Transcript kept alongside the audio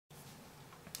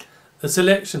the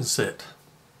selection set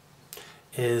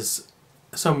is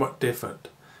somewhat different.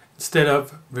 Instead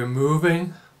of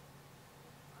removing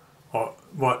or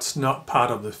what's not part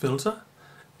of the filter,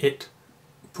 it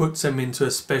puts them into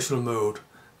a special mode.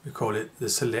 We call it the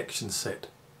selection set.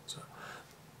 So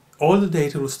all the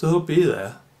data will still be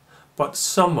there, but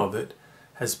some of it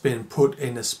has been put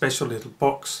in a special little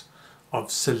box of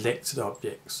selected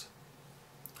objects.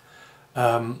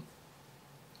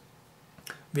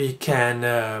 We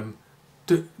can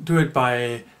do it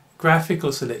by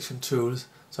graphical selection tools.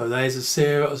 So there is a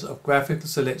series of graphical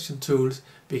selection tools.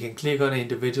 We can click on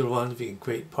individual ones, we can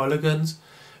create polygons,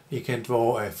 we can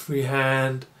draw a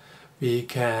freehand, we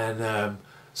can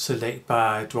select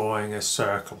by drawing a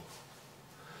circle.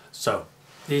 So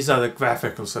these are the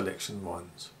graphical selection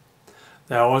ones.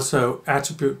 There are also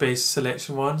attribute-based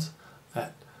selection ones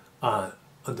that are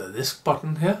under this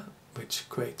button here, which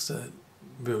creates a,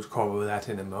 we'll cover that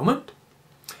in a moment.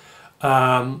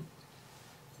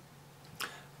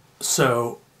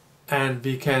 And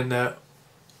we can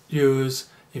use,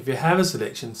 if you have a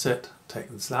selection set, take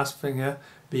this last thing here,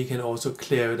 we can also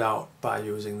clear it out by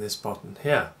using this button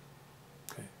here.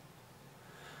 Okay.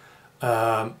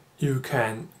 You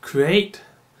can create,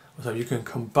 so you can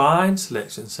combine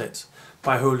selection sets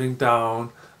by holding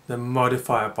down the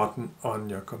modifier button on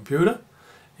your computer.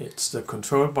 It's the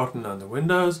control button on the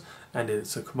Windows and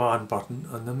it's a command button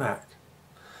on the Mac.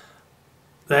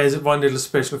 There is one little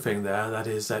special thing there, that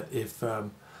is that if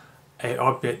an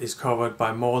object is covered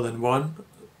by more than one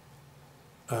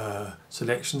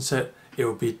selection set, it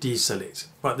will be deselected.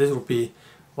 But this will be,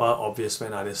 well, obvious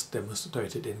when I just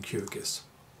demonstrate it in QGIS.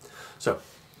 So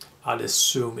I'll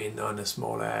just zoom in on a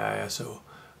smaller area so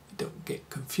you don't get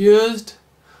confused.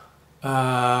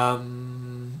 So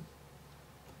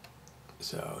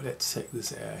let's take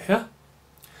this area here.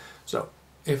 So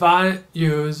if I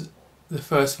use the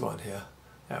first one here,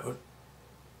 that would,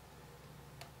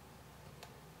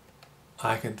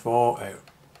 I can draw a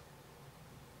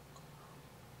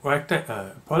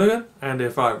polygon, and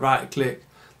if I right click,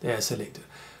 they are selected.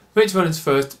 Which one is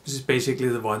first? Which is basically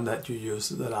the one that you use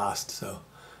the last. So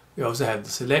we also have the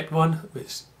select one,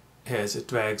 which here it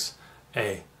drags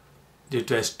a, you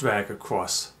just drag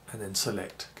across and then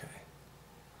select. Okay.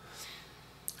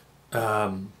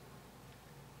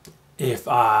 If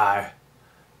I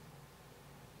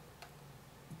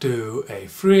do a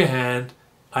freehand,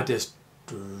 I just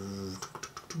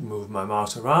move my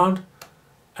mouse around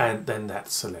and then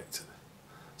that's selected.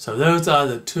 So those are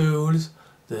the tools,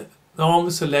 the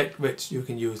normal select, which you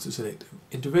can use to select an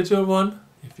individual one,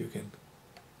 if you can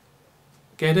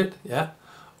get it, yeah.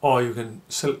 Or you can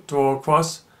draw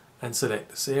across and select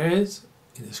the series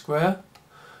in a square.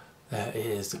 There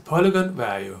is the polygon,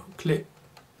 where you click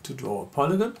to draw a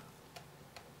polygon.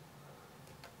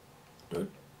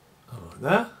 Good.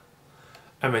 There.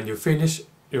 And when you finish,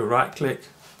 you right click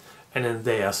and then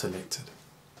they are selected.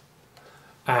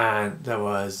 And there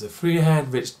was the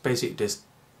freehand, which basically just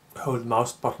hold the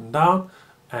mouse button down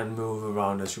and move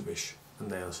around as you wish,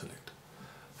 and they are selected.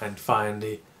 And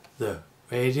finally the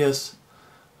radius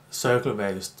circle,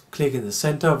 where you click in the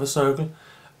center of a circle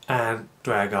and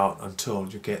drag out until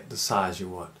you get the size you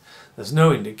want. There's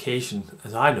no indication,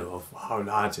 as I know, of how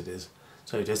large it is,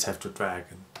 so you just have to drag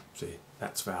and see,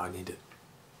 that's where I need it.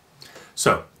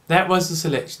 So that was the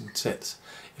selection sets.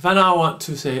 If I now want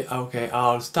to say, okay,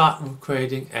 I'll start with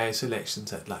creating a selection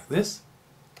set like this,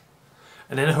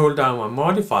 and then hold down my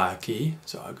modifier key,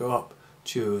 so I go up,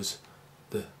 choose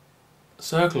the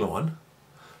circle one,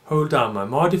 hold down my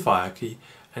modifier key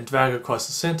and drag across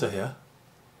the center here.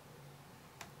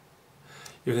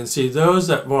 You can see those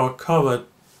that were covered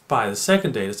by the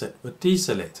second dataset were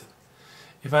deselected.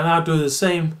 If I now do the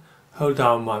same, hold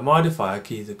down my modifier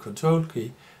key, the control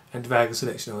key, and drag a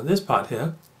selection on this part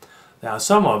here, there are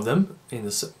some of them in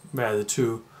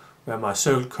the where my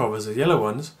circle covers the yellow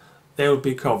ones, they will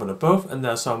be covered above, and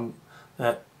there are some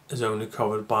that is only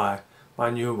covered by my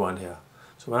new one here.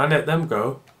 So when I let them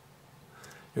go,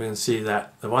 you can see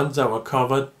that the ones that were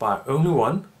covered by only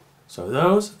one, so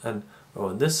those and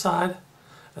on this side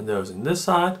and those in this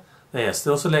side, they are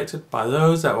still selected. By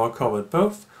those that were covered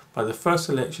both by the first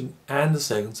selection and the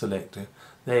second selection,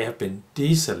 they have been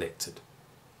deselected.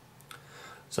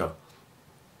 So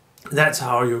that's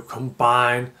how you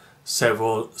combine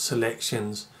several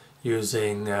selections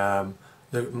using the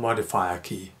modifier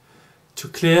key. To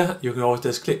clear, you can always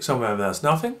just click somewhere where there's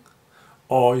nothing,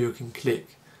 or you can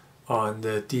click on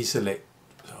the deselect,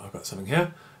 so I've got something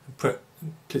here, and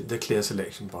click the clear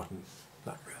selection button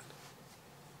like that.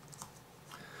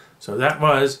 So that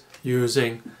was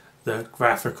using the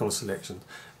graphical selection.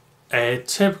 A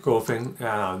typical thing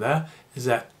there is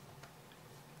that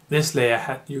this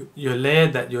layer, your layer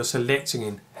that you're selecting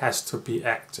in has to be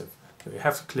active. So you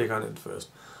have to click on it first,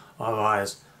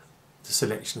 otherwise the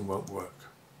selection won't work.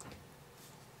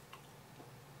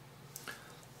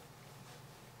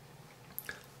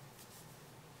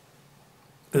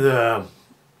 The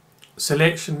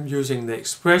selection using the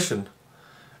expression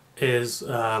is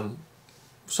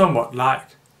somewhat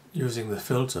like using the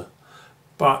filter,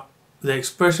 but the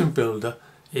expression builder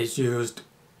is used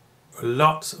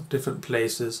lots of different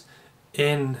places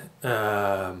in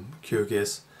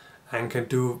QGIS and can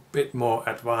do a bit more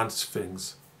advanced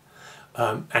things,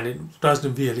 and it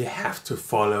doesn't really have to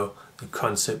follow the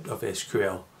concept of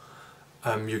SQL.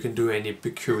 You can do any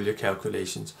peculiar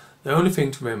calculations. The only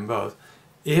thing to remember,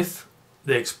 if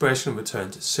the expression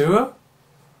returns 0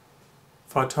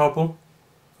 for a tuple,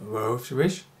 a row if you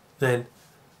wish, then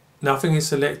nothing is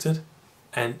selected,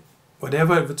 and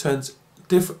whatever it returns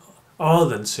other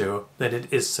than 0, then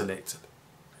it is selected.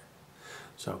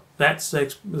 So that's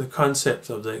the concept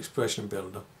of the expression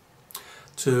builder.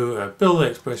 To build the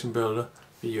expression builder,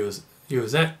 we use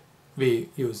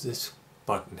this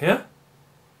button here.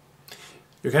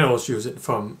 You can also use it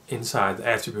from inside the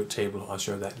attribute table. I'll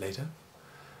show that later.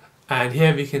 And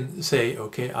here we can say,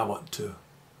 okay, I want to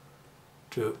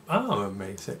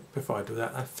before I do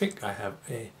that, I think I have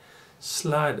a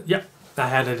slide. Yeah, I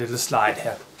had a little slide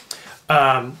here.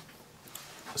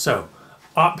 So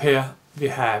up here we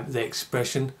have the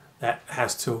expression that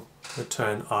has to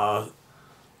return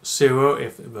 0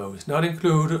 if the row is not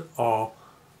included, or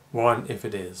 1 if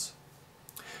it is.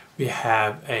 We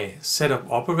have a set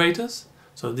of operators.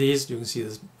 So these, you can see,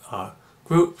 this are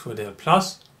groups with a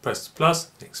plus. Press the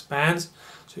plus, it expands.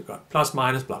 So you've got plus,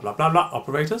 minus, blah blah blah blah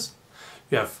operators.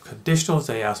 You have conditionals.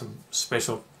 They are some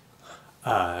special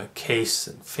case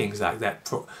and things like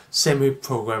that,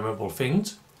 semi-programmable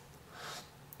things.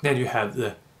 Then you have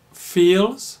the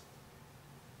fields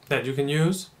that you can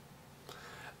use,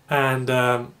 and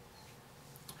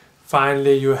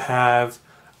finally you have,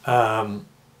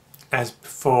 as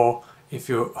before, if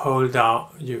you hold down,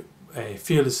 a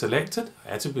field is selected,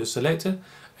 attribute is selected,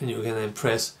 and you can then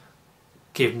press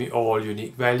give me all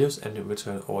unique values, and it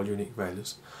return all unique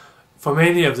values. For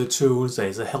many of the tools, there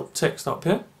is a help text up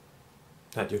here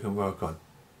that you can work on.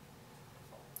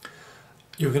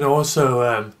 You can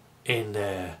also in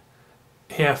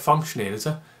here function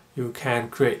editor, you can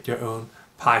create your own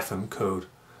Python code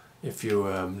if you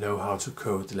know how to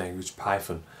code the language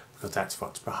Python, because that's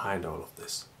what's behind all of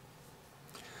this.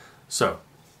 So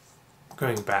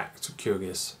going back to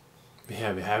QGIS,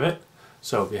 here we have it.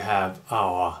 So we have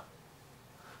our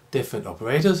different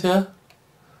operators here,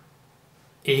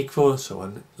 equal, so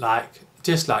on, like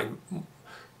just like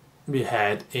we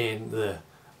had in the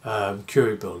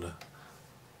query builder.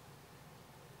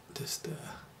 Just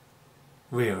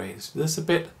rearrange this a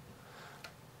bit.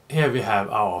 Here we have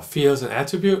our fields and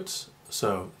attributes.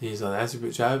 So these are the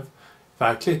attributes I have. If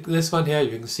I click this one here,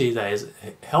 you can see there is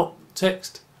a help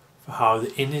text for how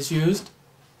the in is used.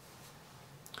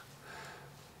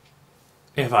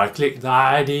 If I click the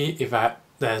ID,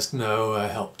 there's no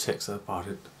help text about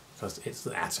it, because it's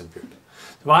the attribute.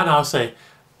 So I now say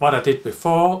what I did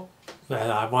before, that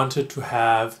I wanted to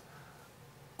have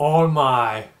all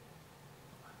my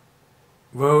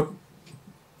road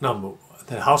number,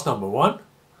 the house number 1.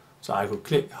 So I could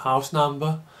click house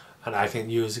number, and I can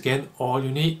use again all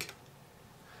unique,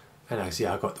 and I see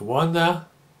I got the 1 there.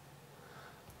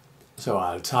 So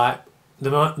I'll type the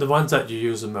ones that you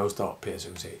use the most up here, so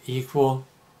you can say equal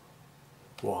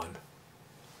 1.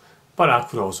 But I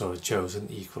could also have chosen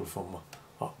equal from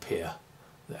up here,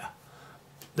 there.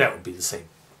 That would be the same.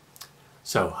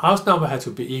 So house number had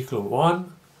to be equal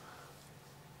 1,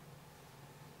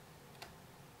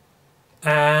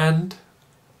 and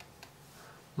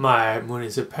my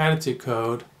municipality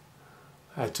code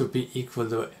had to be equal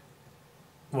to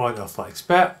 1 of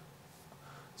expert.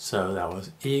 So that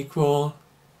was equal,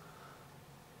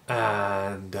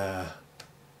 and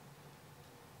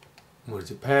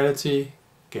municipality,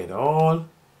 get all,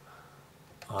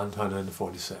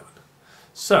 147.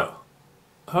 So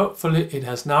hopefully it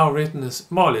has now written this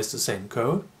more or less the same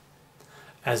code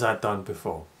as I've done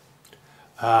before.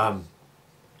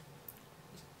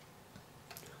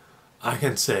 I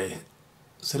can say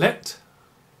select,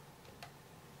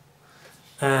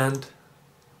 and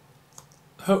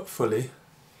hopefully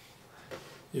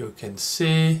you can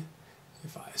see,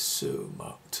 if I zoom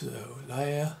up to the whole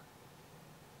layer,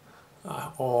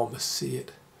 I almost see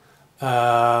it,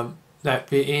 that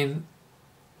we in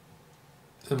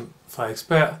for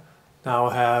expert now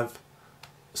have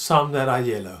some that are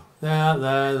yellow. There.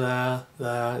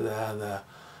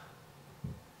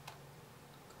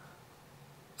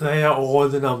 they are all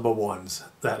the number ones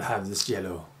that have this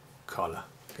yellow color.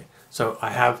 Okay. So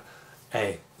I have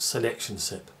a selection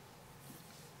set.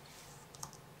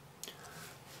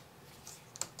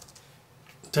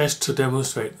 Just to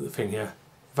demonstrate the thing here,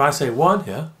 if I say 1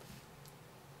 here,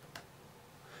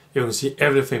 you can see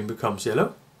everything becomes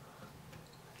yellow.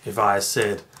 If I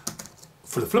said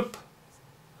flip,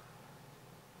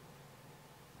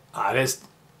 let's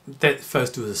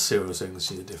first do the 0 so you can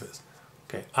see the difference.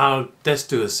 Okay, I'll just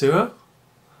do a 0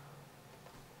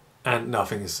 and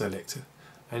nothing is selected.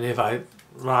 And if I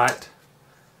write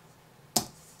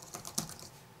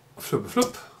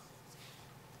flip,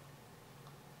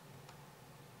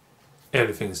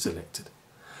 everything is selected.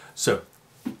 So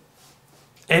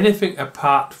anything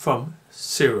apart from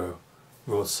 0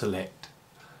 will select.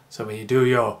 So when you do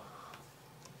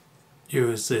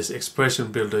use this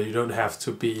expression builder, you don't have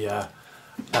to be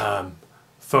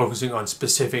focusing on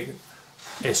specific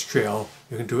SQL.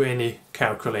 You can do any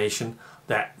calculation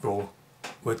that will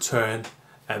return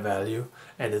a value,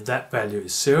 and if that value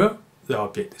is 0, the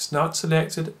object is not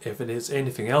selected. If it is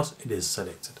anything else, it is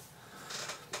selected.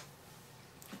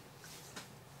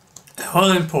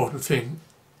 Another important thing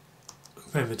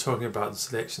when we're talking about the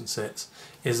selection sets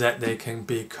is that they can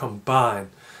be combined.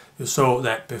 You saw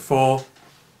that before,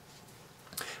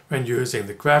 when using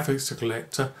the graphics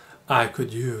selector, I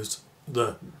could use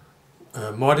the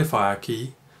modifier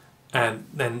key, and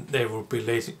then they will be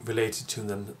related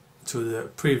to the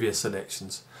previous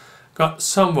selections. Got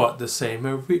somewhat the same,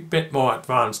 a bit more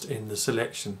advanced in the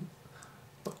selection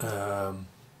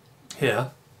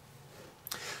here.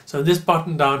 So this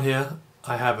button down here,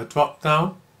 I have a drop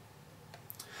down,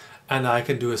 and I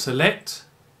can do a select,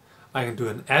 I can do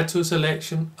an add to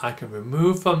selection, I can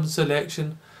remove from the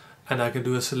selection, and I can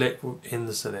do a select within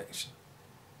the selection.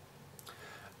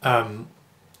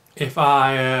 If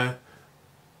I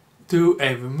do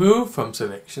a remove from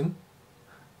selection,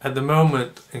 at the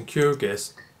moment in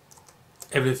QGIS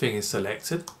everything is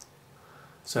selected.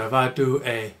 So if I do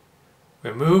a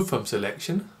remove from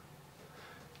selection,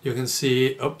 you can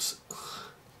see, oops,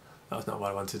 that's not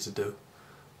what I wanted to do.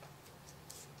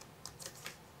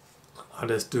 I'll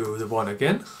just do the 1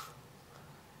 again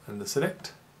and the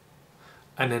select,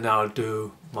 and then I'll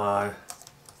do my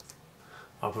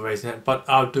operation, but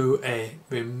I'll do a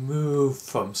remove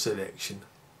from selection.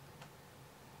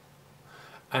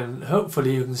 And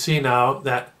hopefully you can see now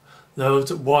that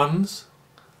those ones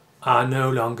are no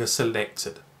longer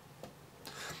selected.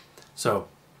 So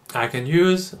I can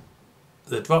use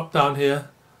the drop down here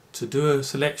to do a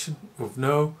selection with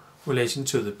no relation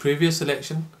to the previous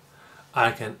selection.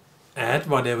 I can add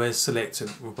whatever is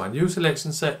selected with my new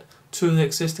selection set to the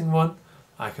existing one.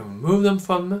 I can remove them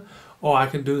from them, or I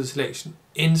can do the selection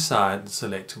inside the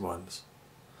selected ones.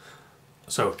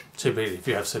 So typically if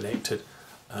you have selected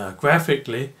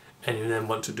graphically and you then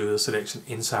want to do the selection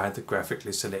inside the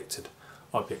graphically selected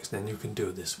objects, then you can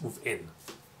do this within.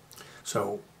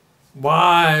 So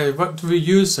what do we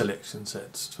use selection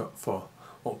sets for?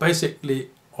 Well, basically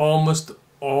almost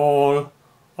all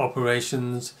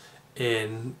operations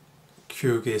in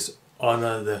QGIS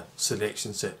honor the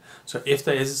selection set. So if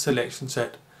there is a selection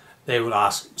set, they will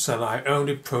ask, shall I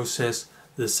only process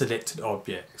the selected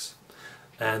objects?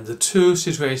 And the two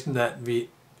situations that we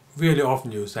really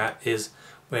often use that is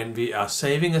when we are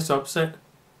saving a subset.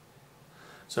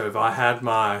 So if I had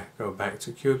go back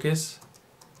to QGIS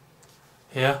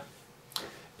here,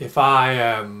 if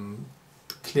I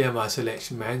clear my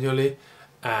selection manually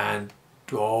and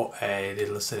draw a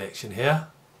little selection here,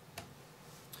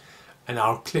 and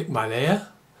I'll click my layer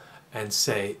and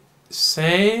say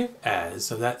save as,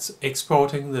 so that's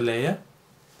exporting the layer,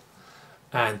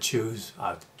 and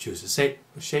I'll choose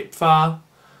a shape file,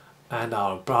 and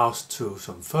I'll browse to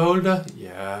some folder,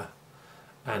 yeah,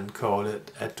 and call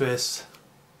it address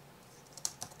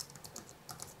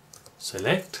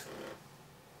select.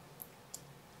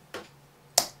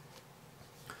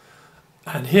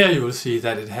 And here you will see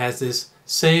that it has this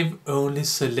save only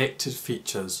selected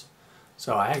features.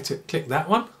 So I actually click that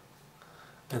one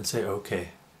and say OK.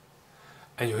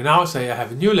 And you can now say I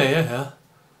have a new layer here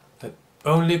that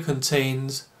only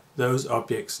contains those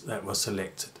objects that were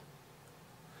selected.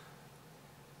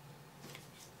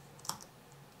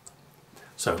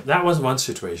 So that was one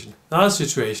situation. Another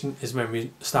situation is when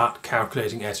we start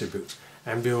calculating attributes,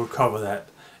 and we will cover that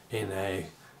in a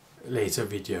later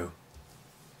video.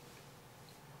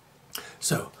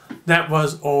 So that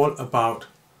was all about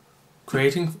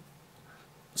creating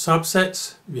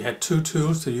subsets. We had two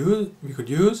tools to use. We could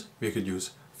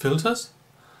use filters,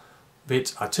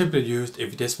 which are typically used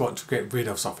if you just want to get rid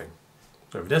of something.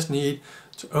 So if you just need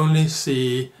to only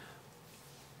see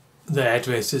the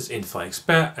addresses in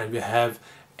Frederiksberg, and we have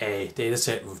a data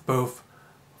set with both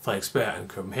Frederiksberg and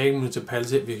Copenhagen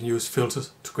municipality. We can use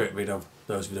filters to get rid of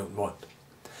those we don't want.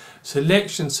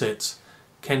 Selection sets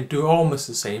can do almost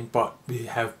the same, but we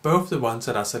have both the ones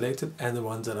that are selected and the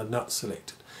ones that are not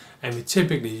selected. And we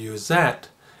typically use that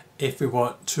if we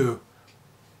want to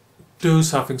do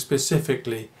something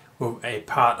specifically with a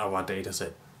part of our data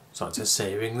set, such as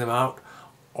saving them out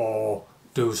or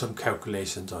do some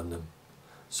calculations on them.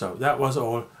 So that was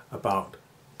all about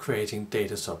creating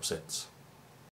data subsets.